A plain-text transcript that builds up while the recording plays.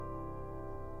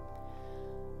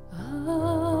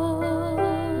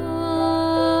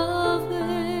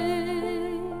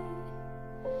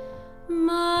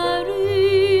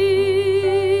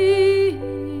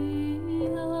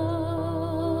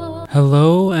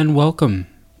Hello and welcome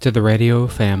to the Radio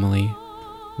Family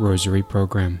Rosary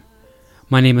Program.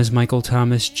 My name is Michael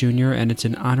Thomas Jr. and it's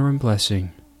an honor and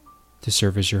blessing to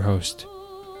serve as your host.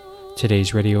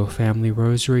 Today's Radio Family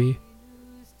Rosary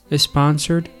is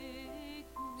sponsored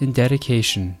in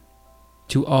dedication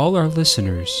to all our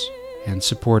listeners and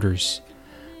supporters.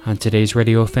 On today's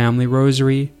Radio Family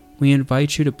Rosary, we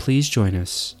invite you to please join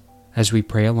us as we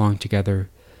pray along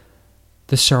together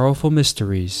the sorrowful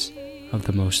mysteries of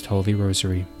the Most Holy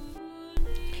Rosary.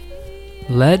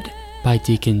 Led by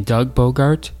Deacon Doug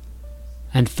Bogart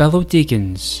and fellow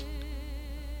deacons.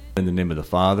 In the name of the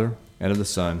Father, and of the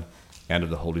Son, and of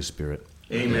the Holy Spirit.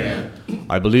 Amen.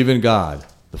 I believe in God,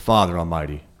 the Father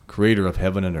Almighty, creator of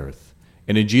heaven and earth,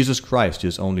 and in Jesus Christ,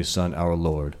 his only Son, our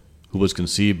Lord, who was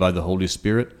conceived by the Holy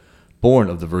Spirit, born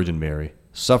of the Virgin Mary,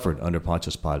 suffered under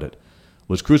Pontius Pilate,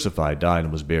 was crucified, died,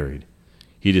 and was buried.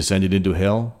 He descended into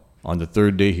hell. On the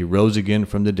third day he rose again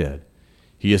from the dead.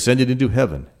 He ascended into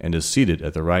heaven, and is seated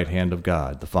at the right hand of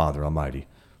God, the Father Almighty.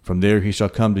 From there he shall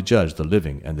come to judge the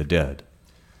living and the dead.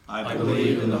 I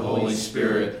believe in the Holy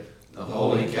Spirit, the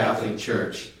Holy Catholic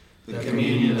Church, the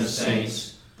communion of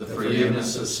saints, the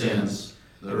forgiveness of sins,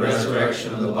 the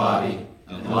resurrection of the body,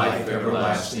 and life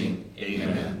everlasting.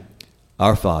 Amen.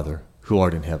 Our Father, who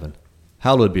art in heaven,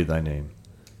 hallowed be thy name.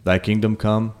 Thy kingdom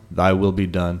come, thy will be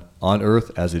done, on earth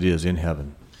as it is in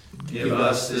heaven. Give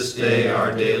us this day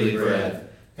our daily bread,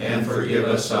 and forgive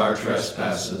us our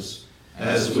trespasses,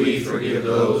 as we forgive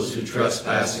those who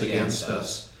trespass against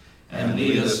us. And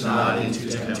lead us not into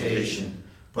temptation,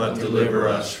 but deliver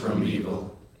us from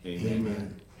evil.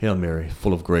 Amen. Hail Mary,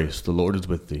 full of grace, the Lord is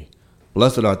with thee.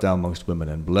 Blessed art thou amongst women,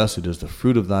 and blessed is the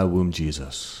fruit of thy womb,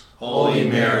 Jesus. Holy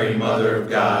Mary, Mother of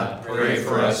God, pray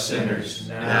for us sinners,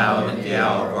 now and at the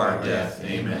hour of our death.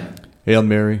 Amen. Hail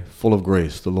Mary, full of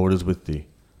grace, the Lord is with thee.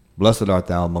 Blessed art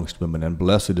thou amongst women, and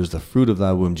blessed is the fruit of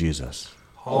thy womb, Jesus.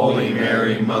 Holy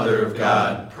Mary, Mother of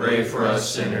God, pray for us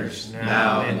sinners,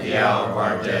 now and at the hour of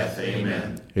our death.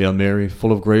 Amen. Hail Mary,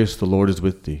 full of grace, the Lord is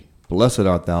with thee. Blessed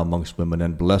art thou amongst women,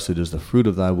 and blessed is the fruit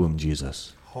of thy womb,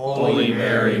 Jesus. Holy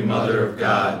Mary, Mother of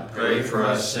God, pray for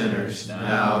us sinners,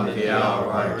 now and at the hour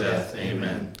of our death.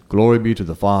 Amen. Glory be to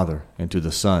the Father, and to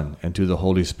the Son, and to the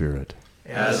Holy Spirit.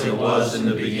 As it was in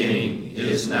the beginning,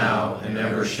 is now, and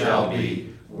ever shall be,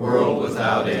 world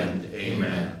without end.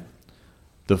 Amen.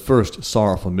 The first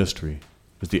sorrowful mystery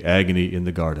is the agony in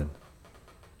the garden.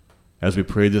 As we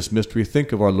pray this mystery,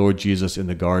 think of our Lord Jesus in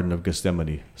the Garden of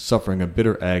Gethsemane, suffering a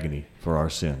bitter agony for our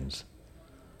sins.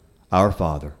 Our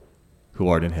Father, who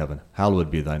art in heaven,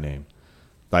 hallowed be thy name.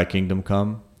 Thy kingdom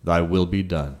come, thy will be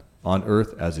done, on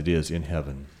earth as it is in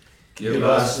heaven. Give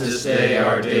us this day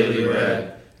our daily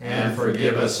bread, and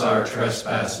forgive us our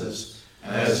trespasses,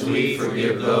 as we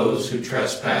forgive those who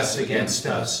trespass against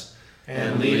us.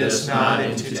 And lead us not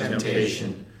into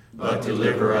temptation, but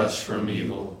deliver us from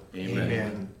evil.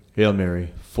 Amen. Hail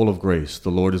Mary, full of grace,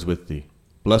 the Lord is with thee.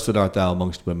 Blessed art thou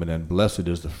amongst women, and blessed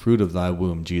is the fruit of thy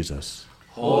womb, Jesus.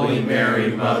 Holy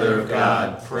Mary, Mother of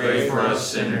God, pray for us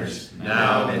sinners,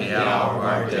 now and at the hour of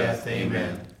our death.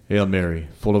 Amen. Hail Mary,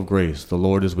 full of grace, the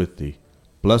Lord is with thee.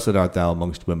 Blessed art thou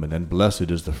amongst women, and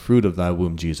blessed is the fruit of thy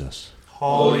womb, Jesus.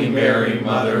 Holy Mary,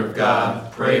 Mother of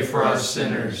God, pray for us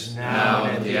sinners, now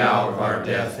and at the hour of our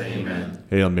death. Amen.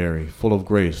 Hail Mary, full of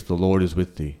grace, the Lord is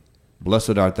with thee.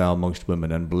 Blessed art thou amongst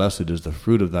women, and blessed is the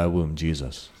fruit of thy womb,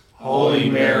 Jesus.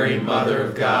 Holy Mary, Mother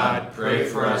of God, pray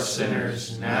for us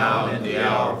sinners, now and at the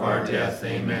hour of our death.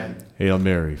 Amen. Hail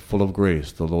Mary, full of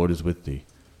grace, the Lord is with thee.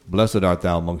 Blessed art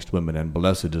thou amongst women, and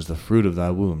blessed is the fruit of thy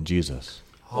womb, Jesus.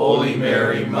 Holy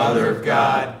Mary, Mother of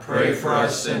God, pray for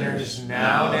us sinners,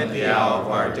 now and at the hour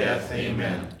of our death.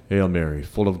 Amen. Hail Mary,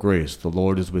 full of grace, the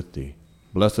Lord is with thee.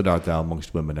 Blessed art thou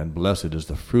amongst women, and blessed is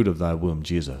the fruit of thy womb,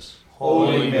 Jesus.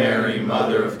 Holy Mary,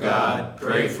 Mother of God,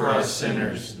 pray for us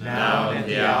sinners, now and at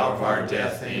the hour of our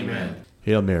death. Amen.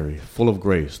 Hail Mary, full of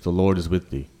grace, the Lord is with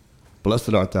thee.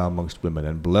 Blessed art thou amongst women,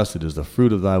 and blessed is the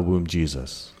fruit of thy womb,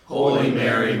 Jesus. Holy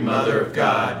Mary, Mother of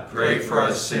God, pray for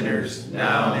us sinners,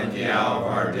 now and at the hour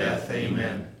of our death.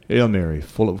 Amen. Hail Mary,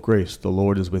 full of grace, the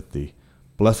Lord is with thee.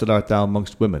 Blessed art thou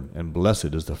amongst women, and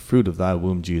blessed is the fruit of thy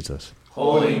womb, Jesus.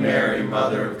 Holy Mary,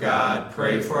 Mother of God,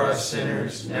 pray for us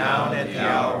sinners, now and at the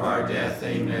hour of our death.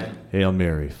 Amen. Hail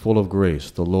Mary, full of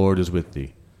grace, the Lord is with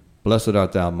thee. Blessed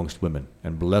art thou amongst women,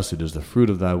 and blessed is the fruit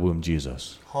of thy womb,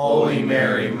 Jesus. Holy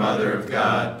Mary, Mother of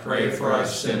God, pray for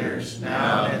us sinners,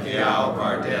 now and at the hour of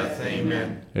our death.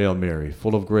 Amen. Hail Mary,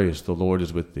 full of grace, the Lord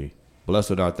is with thee.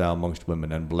 Blessed art thou amongst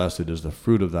women, and blessed is the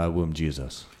fruit of thy womb,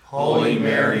 Jesus. Holy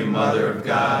Mary, Mother of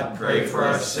God, pray for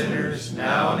us sinners,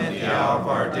 now and at the hour of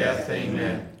our death.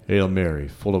 Amen. Hail Mary,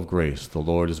 full of grace, the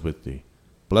Lord is with thee.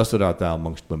 Blessed art thou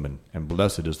amongst women, and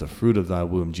blessed is the fruit of thy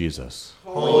womb, Jesus.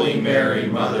 Holy Mary,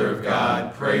 Mother of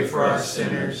God, pray for us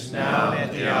sinners, now and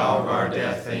at the hour of our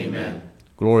death. Amen.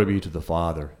 Glory be to the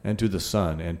Father, and to the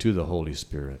Son, and to the Holy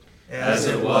Spirit. As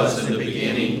it was in the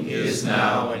beginning, is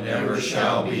now, and ever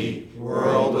shall be,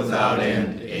 world without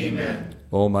end. Amen.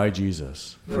 O my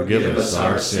Jesus, Forgive us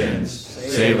our sins,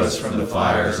 save us from the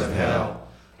fires of hell.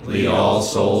 Lead all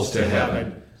souls to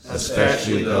heaven,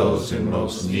 especially those in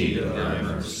most need of thy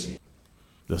mercy.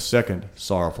 The second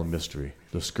sorrowful mystery,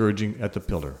 the scourging at the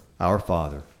pillar. Our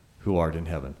Father, who art in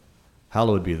heaven,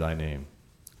 hallowed be thy name.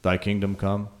 Thy kingdom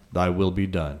come, thy will be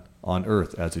done, on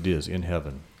earth as it is in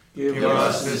heaven. Give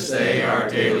us this day our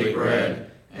daily bread,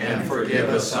 and forgive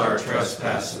us our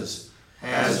trespasses,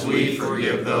 as we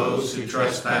forgive those who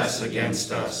trespass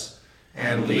against us.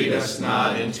 And lead us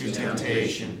not into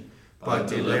temptation, but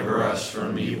deliver us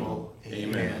from evil.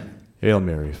 Amen. Hail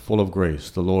Mary, full of grace,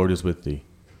 the Lord is with thee.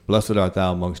 Blessed art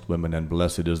thou amongst women, and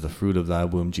blessed is the fruit of thy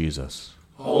womb, Jesus.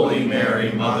 Holy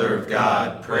Mary, Mother of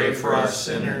God, pray for us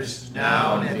sinners,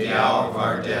 now and at the hour of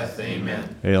our death.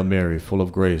 Amen. Hail Mary, full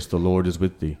of grace, the Lord is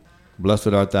with thee. Blessed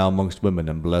art thou amongst women,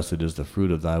 and blessed is the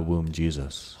fruit of thy womb,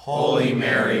 Jesus. Holy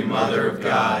Mary, Mother of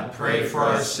God, pray for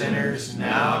us sinners,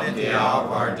 now and at the hour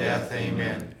of our death.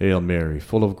 Amen. Hail Mary,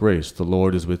 full of grace, the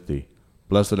Lord is with thee.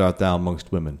 Blessed art thou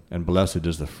amongst women, and blessed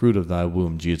is the fruit of thy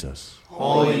womb, Jesus.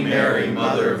 Holy Mary,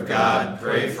 Mother of God,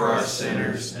 pray for us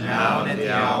sinners, now and at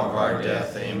the hour of our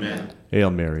death. Amen. Hail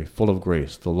Mary, full of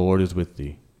grace, the Lord is with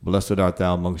thee. Blessed art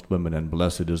thou amongst women, and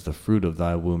blessed is the fruit of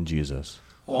thy womb, Jesus.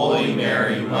 Holy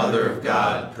Mary, Mother of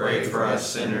God, pray for us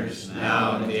sinners,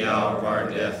 now and at the hour of our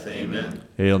death. Amen.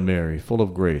 Hail Mary, full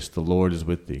of grace, the Lord is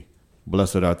with thee.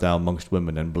 Blessed art thou amongst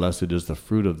women, and blessed is the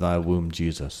fruit of thy womb,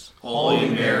 Jesus. Holy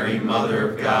Mary, Mother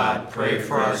of God, pray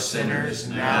for us sinners,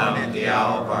 now and at the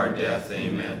hour of our death.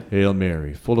 Amen. Hail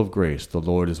Mary, full of grace, the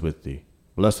Lord is with thee.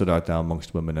 Blessed art thou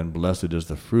amongst women, and blessed is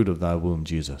the fruit of thy womb,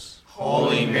 Jesus.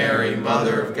 Holy Mary,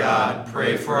 Mother of God,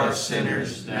 pray for us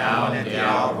sinners, now and at the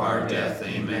hour of our death.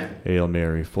 Amen. Hail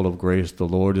Mary, full of grace, the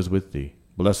Lord is with thee.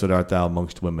 Blessed art thou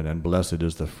amongst women, and blessed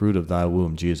is the fruit of thy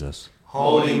womb, Jesus.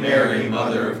 Holy Mary,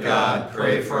 Mother of God,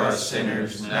 pray for us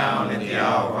sinners, now and at the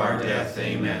hour of our death.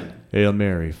 Amen. Hail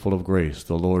Mary, full of grace,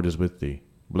 the Lord is with thee.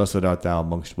 Blessed art thou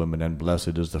amongst women, and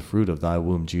blessed is the fruit of thy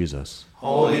womb, Jesus.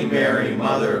 Holy Mary,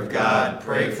 Mother of God,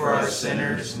 pray for us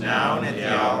sinners, now and at the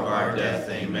hour of our death.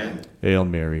 Amen. Hail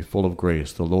Mary, full of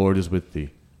grace, the Lord is with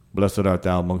thee. Blessed art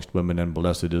thou amongst women, and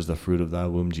blessed is the fruit of thy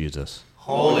womb, Jesus.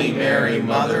 Holy Mary,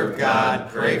 Mother of God,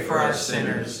 pray for us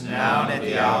sinners, now and at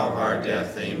the hour of our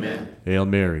death. Amen. Hail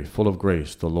Mary, full of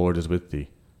grace, the Lord is with thee.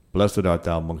 Blessed art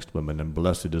thou amongst women, and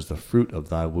blessed is the fruit of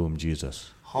thy womb,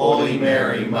 Jesus. Holy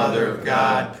Mary, Mother of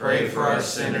God, pray for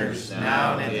us sinners,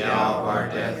 now and at the hour of our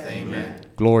death. Amen.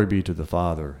 Glory be to the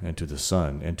Father, and to the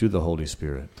Son, and to the Holy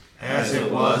Spirit. As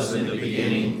it was in the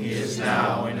beginning, is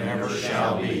now, and ever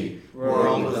shall be,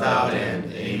 world without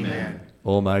end. Amen.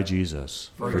 O my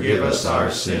Jesus, Forgive us our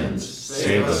sins,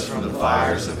 save us from the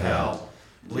fires of hell.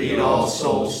 Lead all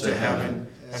souls to heaven,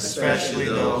 especially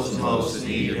those most in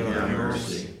need of thy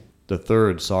mercy. the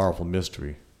third sorrowful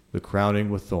mystery, the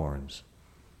crowning with thorns.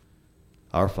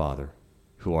 Our Father,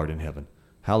 who art in heaven,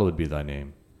 hallowed be thy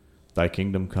name. Thy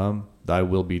kingdom come, thy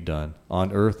will be done,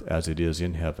 on earth as it is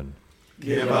in heaven.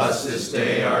 Give us this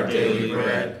day our daily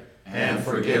bread, and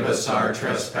forgive us our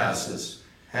trespasses,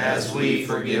 as we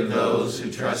forgive those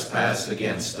who trespass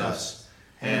against us.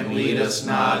 And lead us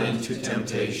not into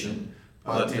temptation,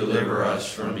 but deliver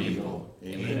us from evil.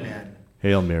 Amen.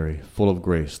 Hail Mary, full of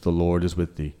grace, the Lord is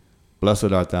with thee.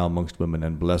 Blessed art thou amongst women,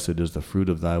 and blessed is the fruit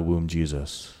of thy womb,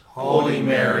 Jesus. Holy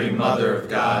Mary, Mother of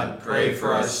God, pray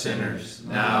for us sinners,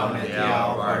 now and at the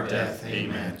hour of our death.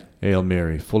 Amen. Hail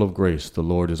Mary, full of grace, the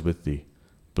Lord is with thee.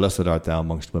 Blessed art thou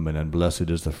amongst women, and blessed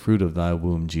is the fruit of thy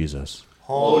womb, Jesus.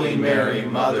 Holy Mary,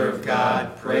 Mother of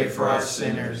God, pray for us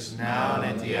sinners, now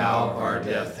and at the hour of our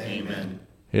death. Amen.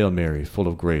 Hail Mary, full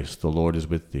of grace, the Lord is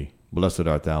with thee. Blessed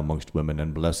art thou amongst women,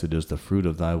 and blessed is the fruit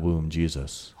of thy womb,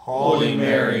 Jesus. Holy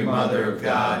Mary, Mother of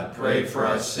God, pray for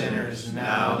us sinners,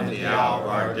 now and at the hour of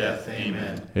our death.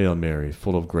 Amen. Hail Mary,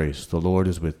 full of grace, the Lord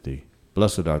is with thee.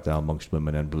 Blessed art thou amongst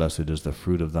women, and blessed is the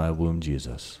fruit of thy womb,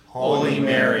 Jesus. Holy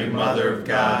Mary, Mother of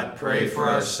God, pray for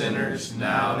us sinners,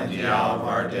 now and at the hour of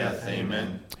our death.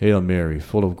 Amen. Hail Mary,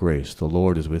 full of grace, the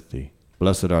Lord is with thee.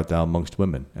 Blessed art thou amongst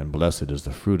women, and blessed is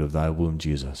the fruit of thy womb,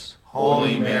 Jesus.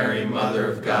 Holy Mary,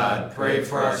 Mother of God, pray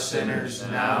for us sinners,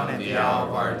 now and at the hour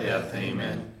of our death.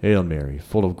 Amen. Hail Mary,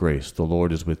 full of grace, the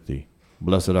Lord is with thee.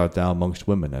 Blessed art thou amongst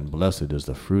women, and blessed is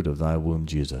the fruit of thy womb,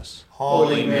 Jesus.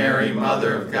 Holy Mary,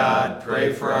 Mother of God,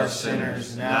 pray for us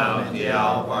sinners, now and at the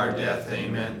hour of our death.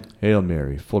 Amen. Hail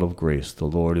Mary, full of grace, the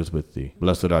Lord is with thee.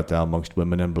 Blessed art thou amongst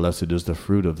women, and blessed is the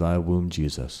fruit of thy womb,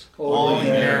 Jesus. Holy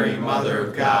Mary, Mother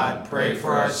of God, pray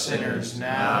for us sinners,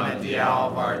 now and at the hour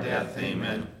of our death.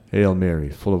 Amen. Hail Mary,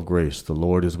 full of grace, the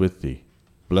Lord is with thee.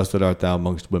 Blessed art thou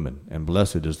amongst women, and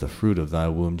blessed is the fruit of thy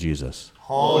womb, Jesus.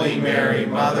 Holy Mary,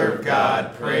 Mother of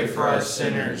God, pray for us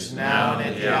sinners, now and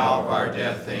at the hour of our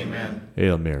death. Amen.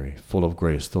 Hail Mary, full of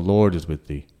grace, the Lord is with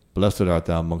thee. Blessed art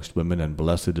thou amongst women, and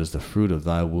blessed is the fruit of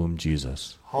thy womb,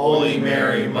 Jesus. Holy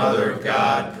Mary, Mother of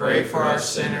God, pray for us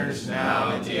sinners,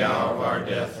 now and at the hour of our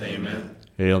death. Amen.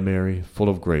 Hail Mary, full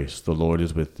of grace, the Lord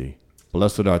is with thee.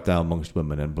 Blessed art thou amongst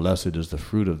women, and blessed is the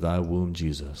fruit of thy womb,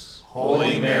 Jesus.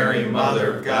 Holy Mary,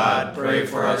 Mother of God, pray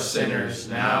for us sinners,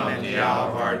 now and at the hour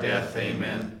of our death.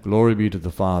 Amen. Glory be to the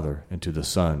Father, and to the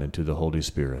Son, and to the Holy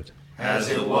Spirit. As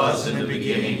it was in the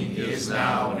beginning, is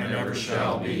now, and ever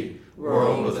shall be,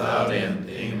 world without end.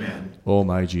 Amen. O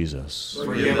my Jesus,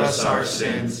 forgive us our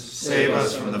sins, save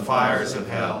us from the fires of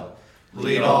hell.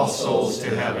 Lead all souls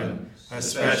to heaven,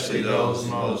 especially those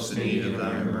most in need of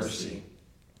thy mercy.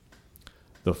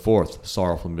 The fourth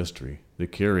sorrowful mystery, the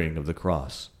carrying of the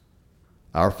cross.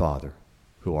 Our Father,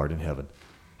 who art in heaven,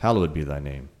 hallowed be thy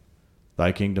name.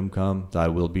 Thy kingdom come, thy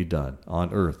will be done,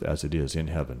 on earth as it is in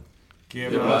heaven.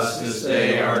 Give us this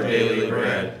day our daily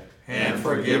bread, and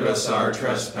forgive us our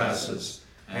trespasses,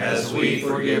 as we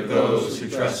forgive those who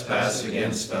trespass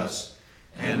against us.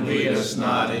 And lead us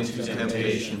not into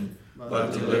temptation,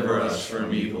 but deliver us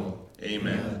from evil.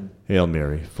 Amen. Hail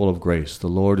Mary, full of grace, the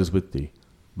Lord is with thee.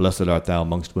 Blessed art thou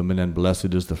amongst women, and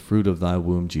blessed is the fruit of thy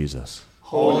womb, Jesus.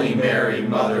 Holy Mary,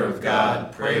 Mother of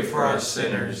God, pray for us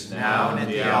sinners, now and at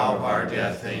the hour of our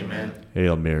death. Amen.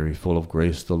 Hail Mary, full of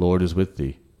grace, the Lord is with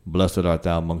thee. Blessed art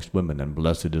thou amongst women, and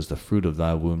blessed is the fruit of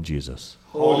thy womb, Jesus.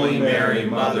 Holy Mary,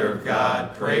 Mother of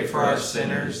God, pray for us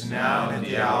sinners, now and at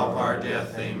the hour of our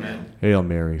death. Amen. Hail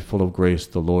Mary, full of grace,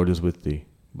 the Lord is with thee.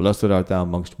 Blessed art thou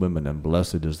amongst women, and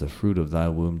blessed is the fruit of thy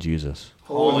womb, Jesus.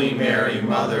 Holy Mary,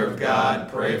 Mother of God,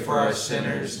 pray for us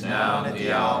sinners, now and at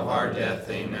the hour of our death.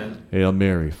 Amen. Hail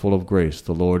Mary, full of grace,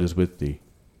 the Lord is with thee.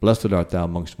 Blessed art thou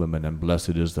amongst women, and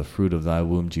blessed is the fruit of thy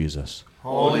womb, Jesus.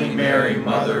 Holy Mary,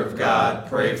 Mother of God,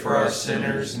 pray for us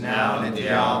sinners, now and at the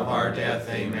hour of our death.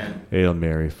 Amen. Hail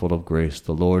Mary, full of grace,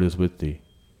 the Lord is with thee.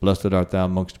 Blessed art thou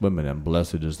amongst women, and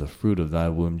blessed is the fruit of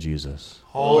thy womb, Jesus.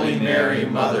 Holy Mary,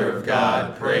 Mother of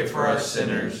God, pray for us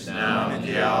sinners, now and at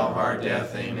the hour of our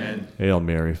death. Amen. Hail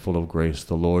Mary, full of grace,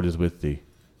 the Lord is with thee.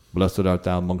 Blessed art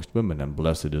thou amongst women, and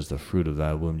blessed is the fruit of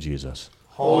thy womb, Jesus.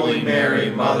 Holy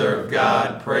Mary, Mother of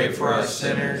God, pray for us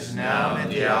sinners, now and at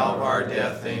the hour of our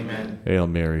death. Amen. Hail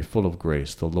Mary, full of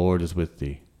grace, the Lord is with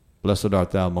thee. Blessed art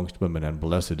thou amongst women, and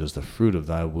blessed is the fruit of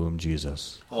thy womb,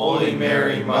 Jesus. Holy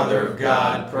Mary, Mother of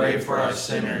God, pray for us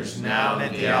sinners, now and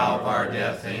at the hour of our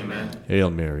death. Amen.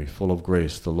 Hail Mary, full of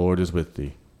grace, the Lord is with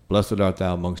thee. Blessed art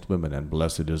thou amongst women, and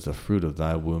blessed is the fruit of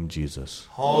thy womb, Jesus.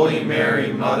 Holy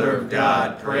Mary, Mother of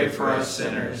God, pray for us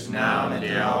sinners, now and at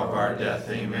the hour of our death.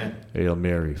 Amen. Hail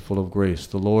Mary, full of grace,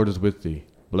 the Lord is with thee.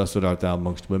 Blessed art thou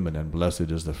amongst women, and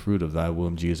blessed is the fruit of thy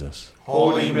womb, Jesus.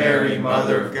 Holy Mary,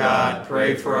 Mother of God,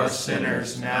 pray for us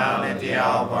sinners, now and at the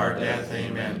hour of our death.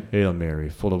 Amen. Hail Mary,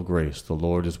 full of grace, the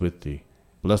Lord is with thee.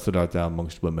 Blessed art thou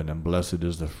amongst women, and blessed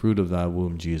is the fruit of thy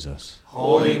womb, Jesus.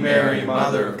 Holy Mary,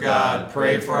 Mother of God,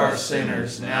 pray for us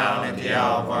sinners, now and at the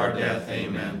hour of our death.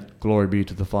 Amen. Glory be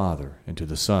to the Father, and to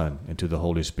the Son, and to the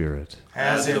Holy Spirit.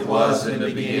 As it was in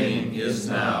the beginning, is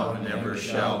now, and ever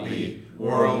shall be,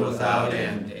 world without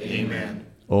end. Amen.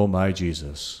 O my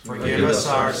Jesus, forgive us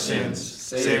our sins,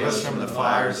 save us from the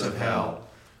fires of hell.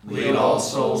 Lead all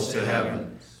souls to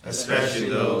heaven, especially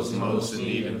those most in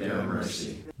need of your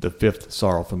mercy. The fifth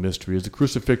sorrowful mystery is the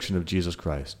crucifixion of Jesus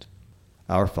Christ.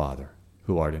 Our Father,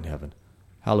 who art in heaven,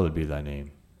 hallowed be thy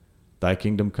name. Thy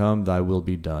kingdom come, thy will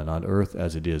be done, on earth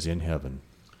as it is in heaven.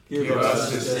 Give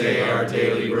us this day our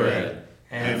daily bread,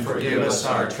 and forgive us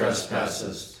our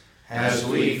trespasses, as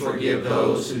we forgive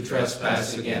those who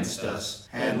trespass against us.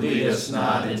 And lead us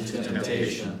not into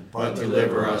temptation, but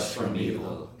deliver us from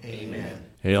evil. Amen.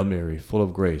 Hail Mary, full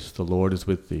of grace, the Lord is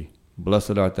with thee.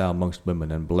 Blessed art thou amongst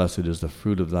women, and blessed is the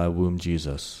fruit of thy womb,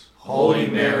 Jesus. Holy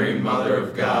Mary, Mother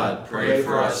of God, pray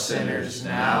for us sinners,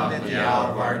 now and at the hour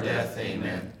of our death.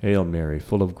 Amen. Hail Mary,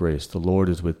 full of grace, the Lord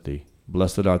is with thee.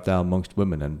 Blessed art thou amongst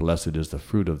women, and blessed is the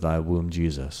fruit of thy womb,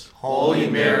 Jesus. Holy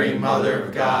Mary, Mother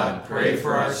of God, pray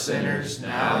for us sinners,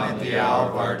 now and at the hour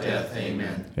of our death.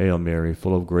 Amen. Hail Mary,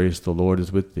 full of grace, the Lord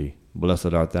is with thee.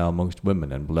 Blessed art thou amongst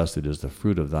women, and blessed is the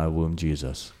fruit of thy womb,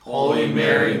 Jesus. Holy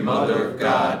Mary, Mother of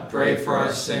God, pray for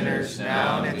us sinners,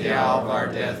 now and at the hour of our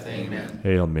death. Amen.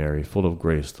 Hail Mary, full of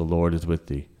grace, the Lord is with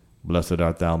thee. Blessed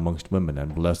art thou amongst women,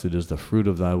 and blessed is the fruit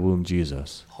of thy womb,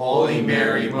 Jesus. Holy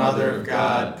Mary, Mother of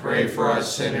God, pray for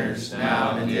us sinners,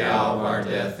 now and at the hour of our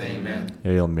death. Amen.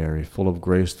 Hail Mary, full of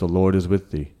grace, the Lord is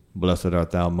with thee. Blessed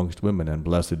art thou amongst women, and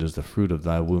blessed is the fruit of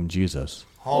thy womb, Jesus.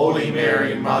 Holy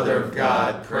Mary, Mother of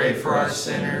God, pray for us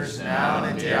sinners, now and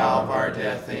at the hour of our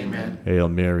death. Amen. Hail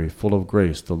Mary, full of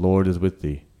grace, the Lord is with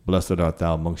thee. Blessed art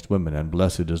thou amongst women, and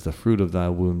blessed is the fruit of thy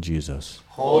womb, Jesus.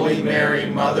 Holy Mary,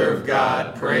 Mother of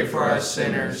God, pray for us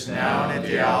sinners, now and at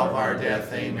the hour of our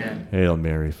death. Amen. Hail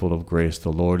Mary, full of grace,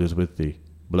 the Lord is with thee.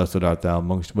 Blessed art thou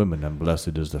amongst women, and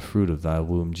blessed is the fruit of thy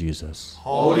womb, Jesus.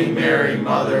 Holy Mary,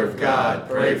 Mother of God,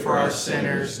 pray for us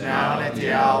sinners, now and at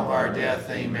the hour of our death.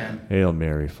 Amen. Hail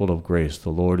Mary, full of grace, the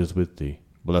Lord is with thee.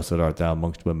 Blessed art thou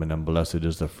amongst women, and blessed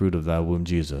is the fruit of thy womb,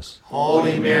 Jesus.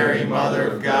 Holy Mary, Mother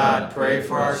of God, pray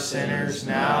for us sinners,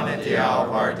 now and at the hour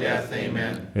of our death.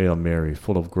 Amen. Hail Mary,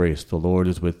 full of grace, the Lord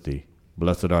is with thee.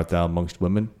 Blessed art thou amongst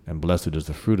women, and blessed is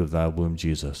the fruit of thy womb,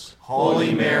 Jesus.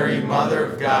 Holy Mary, Mother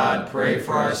of God, pray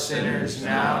for us sinners,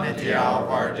 now and at the hour of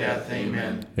our death.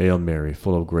 Amen. Hail Mary,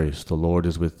 full of grace, the Lord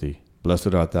is with thee.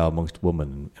 Blessed art thou amongst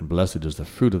women, and blessed is the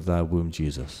fruit of thy womb,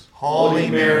 Jesus. Holy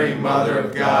Mary, Mother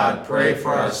of God, pray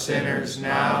for us sinners,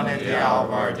 now and at the hour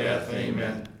of our death.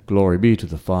 Amen. Glory be to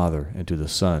the Father, and to the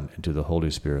Son, and to the Holy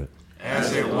Spirit.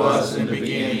 As it was in the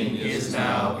beginning, is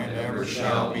now, and ever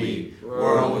shall be,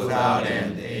 world without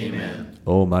end. Amen.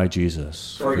 O my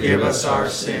Jesus, Forgive us our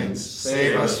sins,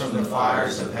 save us from the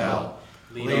fires of hell.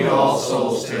 Lead all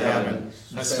souls to heaven,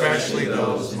 especially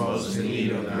those most in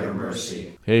need of your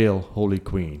mercy. Hail, Holy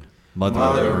Queen,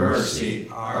 Mother of mercy,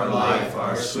 our life,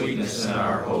 our sweetness, and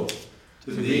our hope.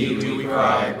 To thee do we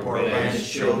cry, poor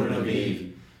banished children of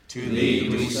Eve. To thee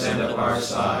do we send up our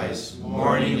sighs,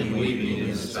 mourning and weeping in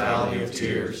this valley of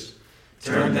tears.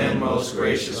 Turn then, most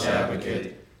gracious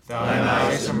advocate, thine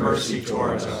eyes of mercy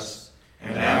towards us,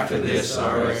 and after this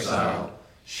our exile,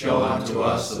 show unto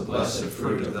us the blessed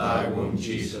fruit of thy womb,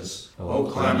 Jesus. O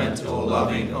clement, O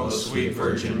loving, O sweet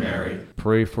Virgin Mary,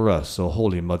 pray for us, O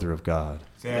Holy Mother of God,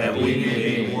 that we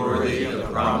may be worthy of the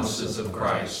promises of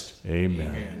Christ.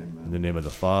 Amen. In the name of the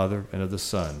Father, and of the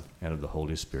Son, and of the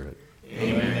Holy Spirit.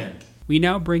 Amen. We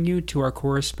now bring you to our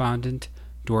correspondent,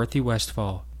 Dorothy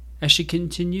Westfall, as she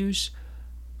continues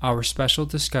our special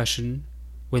discussion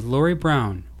with Lori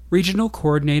Brown, Regional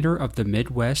Coordinator of the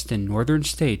Midwest and Northern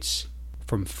States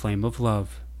from Flame of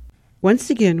Love.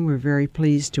 Once again, we're very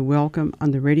pleased to welcome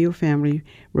on the Radio Family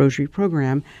Rosary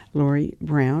program Lori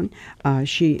Brown.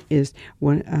 She is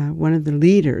one of the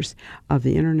leaders of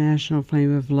the International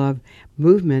Flame of Love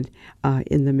movement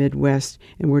in the Midwest,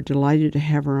 and we're delighted to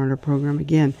have her on our program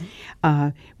again.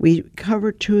 We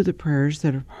covered two of the prayers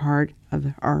that are part of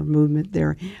our movement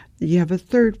there. You have a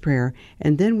third prayer,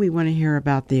 and then we want to hear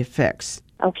about the effects.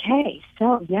 Okay,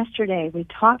 so yesterday we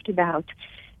talked about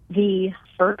the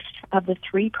first of the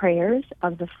three prayers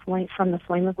of the from the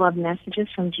Flame of Love messages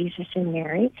from Jesus and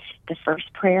Mary. The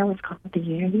first prayer was called the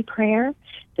Unity Prayer.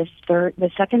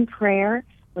 The second prayer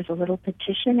was a little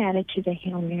petition added to the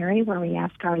Hail Mary, where we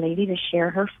ask Our Lady to share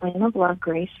her flame of love,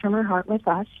 grace from her heart with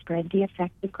us, spread the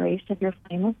effective grace of your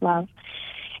flame of love.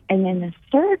 And then the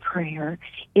third prayer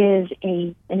is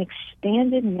an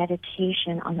expanded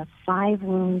meditation on the 5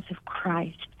 wounds of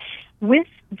Christ. With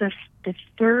the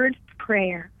third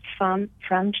prayer from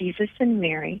Jesus and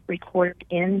Mary, recorded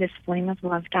in this Flame of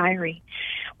Love diary,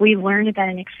 we learned about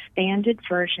an expanded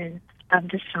version of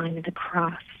the sign of the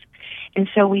cross. And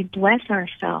so we bless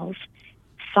ourselves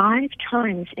 5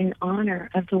 times in honor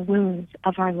of the wounds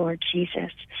of our Lord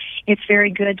Jesus. It's very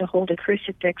good to hold a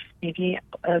crucifix, maybe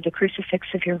the crucifix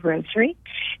of your rosary,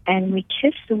 and we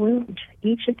kiss the wound.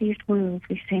 Each of these wounds,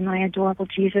 we say, my adorable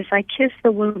Jesus, I kiss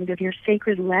the wound of your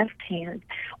sacred left hand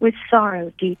with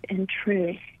sorrow deep and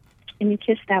true. And you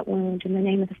kiss that wound in the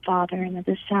name of the Father, and of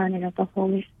the Son, and of the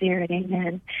Holy Spirit.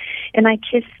 Amen. And I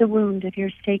kiss the wound of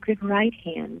your sacred right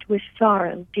hand with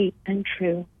sorrow deep and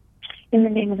true. In the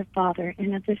name of the Father,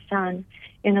 and of the Son,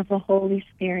 and of the Holy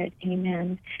Spirit.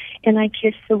 Amen. And I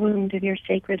kiss the wound of your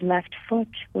sacred left foot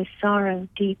with sorrow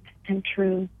deep and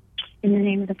true. In the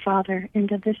name of the Father,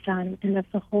 and of the Son, and of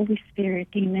the Holy Spirit.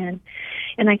 Amen.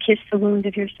 And I kiss the wound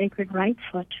of your sacred right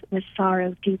foot with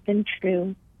sorrow deep and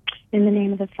true. In the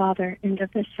name of the Father, and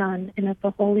of the Son, and of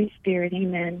the Holy Spirit.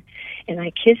 Amen. And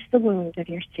I kiss the wound of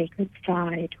your sacred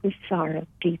side with sorrow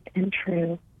deep and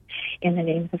true. In the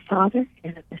name of the Father,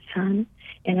 and of the Son,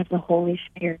 and of the Holy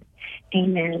Spirit.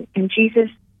 Amen. And Jesus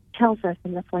tells us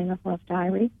in the Flame of Love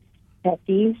diary that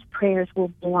these prayers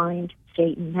will blind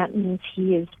Satan. That means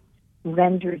he is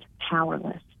rendered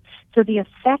powerless. So the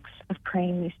effects of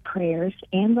praying these prayers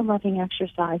and the loving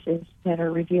exercises that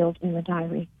are revealed in the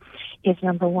diary is,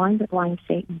 number one, to blind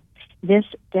Satan. This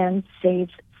then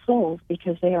saves souls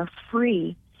because they are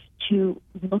free to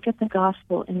look at the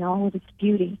gospel in all of its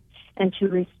beauty and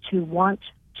to want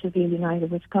to be united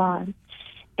with God.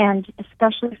 And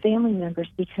especially family members,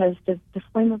 because the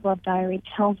Flame of Love diary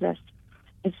tells us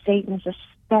that Satan is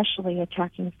especially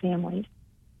attacking families.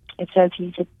 It says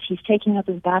he's taking up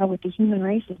his battle with the human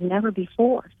race as never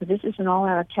before. So this is an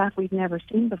all-out attack we've never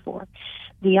seen before.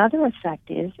 The other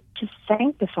effect is to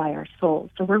sanctify our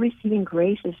souls. So we're receiving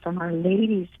graces from Our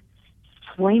Lady's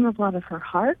flame of love of her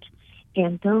heart,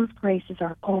 and those graces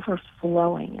are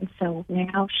overflowing. And so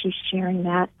now she's sharing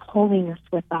that holiness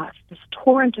with us, this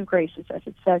torrent of graces, as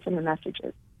it says in the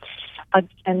messages.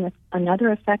 And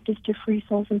another effect is to free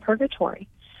souls in purgatory.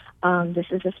 This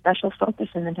is a special focus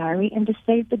in the diary, and to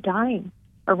save the dying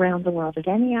around the world. At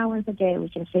any hour of the day, we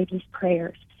can say these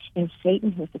prayers. And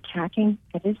Satan, who's attacking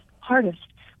at his hardest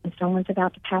when someone's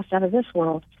about to pass out of this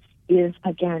world, is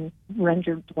again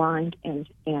rendered blind and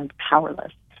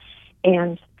powerless.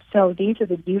 And so these are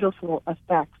the beautiful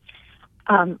effects.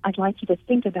 I'd like you to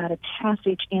think about a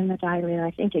passage in the diary that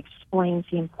I think explains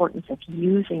the importance of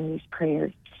using these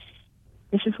prayers.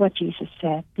 This is what Jesus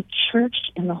said: the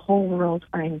church and the whole world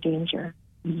are in danger.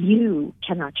 You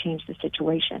cannot change the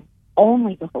situation.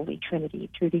 Only the Holy Trinity,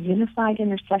 through the unified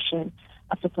intercession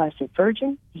of the Blessed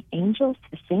Virgin, the angels,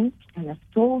 the saints, and the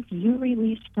souls you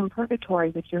released from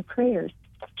purgatory with your prayers,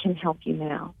 can help you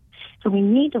now. So we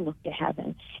need to look to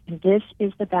heaven, and this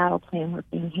is the battle plan we're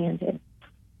being handed.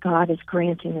 God is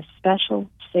granting a special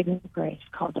signal grace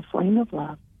called the Flame of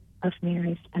Love of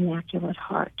Mary's Immaculate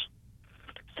Heart.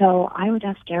 So I would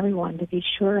ask everyone to be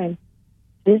sure and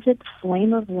visit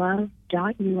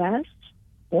flameoflove.us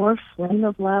or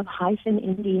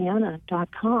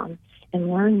flameoflove-indiana.com and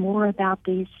learn more about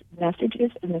these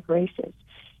messages and the graces.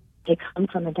 They come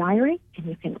from a diary, and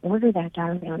you can order that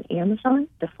diary on Amazon,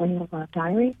 the Flame of Love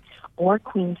Diary, or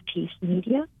Queen's Peace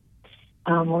Media,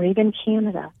 or even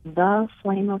Canada,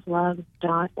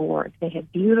 theflameoflove.org. They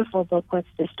have beautiful booklets.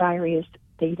 This diary is,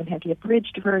 they even have the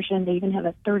abridged version. They even have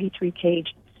a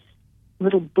 33-page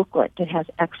little booklet that has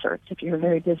excerpts if you're a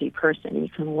very busy person. You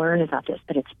can learn about this,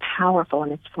 but it's powerful,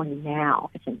 and it's for now.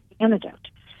 It's an antidote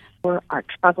for our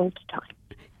troubled time.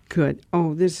 Good.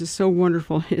 Oh, this is so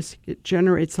wonderful. It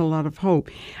generates a lot of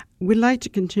hope. We'd like to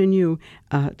continue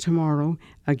tomorrow,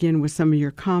 again, with some of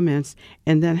your comments,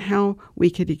 and then how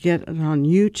we could get it on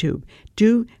YouTube.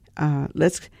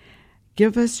 Let's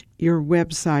give us your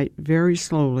website very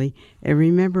slowly. And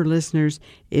remember, listeners,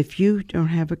 if you don't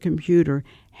have a computer,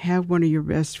 have one of your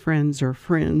best friends or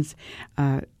friends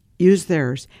use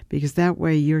theirs, because that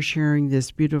way you're sharing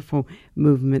this beautiful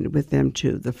movement with them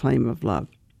too, the Flame of Love.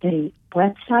 The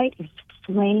website is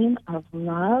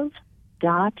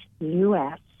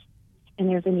flameoflove.us, and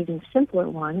there's an even simpler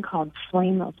one called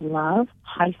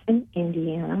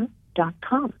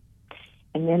flameoflove-indiana.com.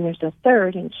 And then there's a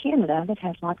third in Canada that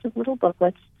has lots of little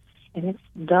booklets, and it's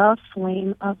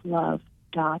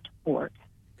theflameoflove.org.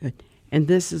 Good. And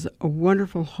this is a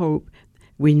wonderful hope.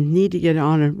 We need to get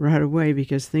on it right away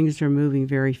because things are moving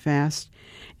very fast.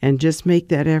 And just make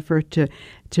that effort to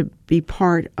be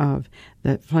part of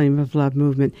that Flame of Love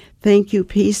movement. Thank you.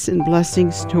 Peace and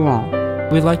blessings to all.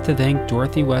 We'd like to thank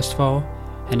Dorothy Westfall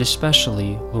and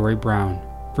especially Lori Brown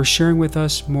for sharing with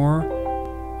us more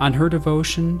on her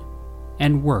devotion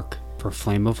and work for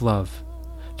Flame of Love.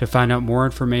 To find out more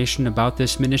information about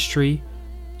this ministry,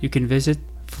 you can visit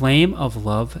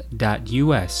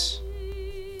flameoflove.us.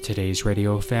 Today's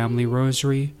Radio Family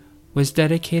Rosary was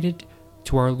dedicated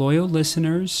to our loyal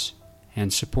listeners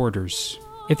and supporters.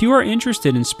 If you are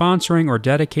interested in sponsoring or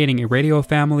dedicating a Radio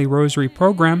Family Rosary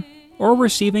program or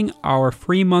receiving our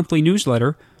free monthly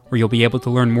newsletter, where you'll be able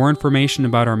to learn more information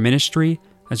about our ministry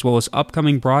as well as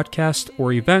upcoming broadcasts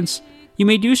or events, you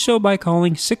may do so by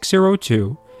calling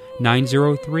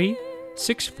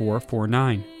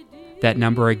 602-903-6449. That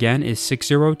number again is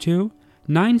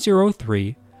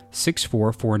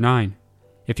 602-903-6449.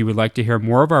 If you would like to hear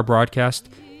more of our broadcast,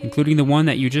 including the one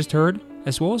that you just heard,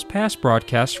 as well as past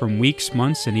broadcasts from weeks,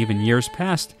 months, and even years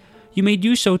past, you may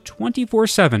do so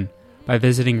 24/7 by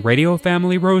visiting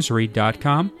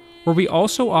RadioFamilyRosary.com, where we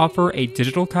also offer a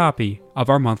digital copy of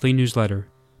our monthly newsletter.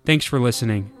 Thanks for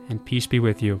listening, and peace be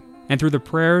with you. And through the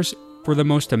prayers for the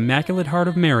most Immaculate Heart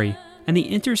of Mary and the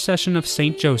intercession of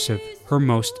Saint Joseph, her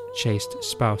most chaste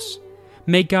spouse,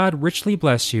 may God richly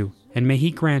bless you, and may He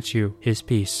grant you His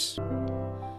peace.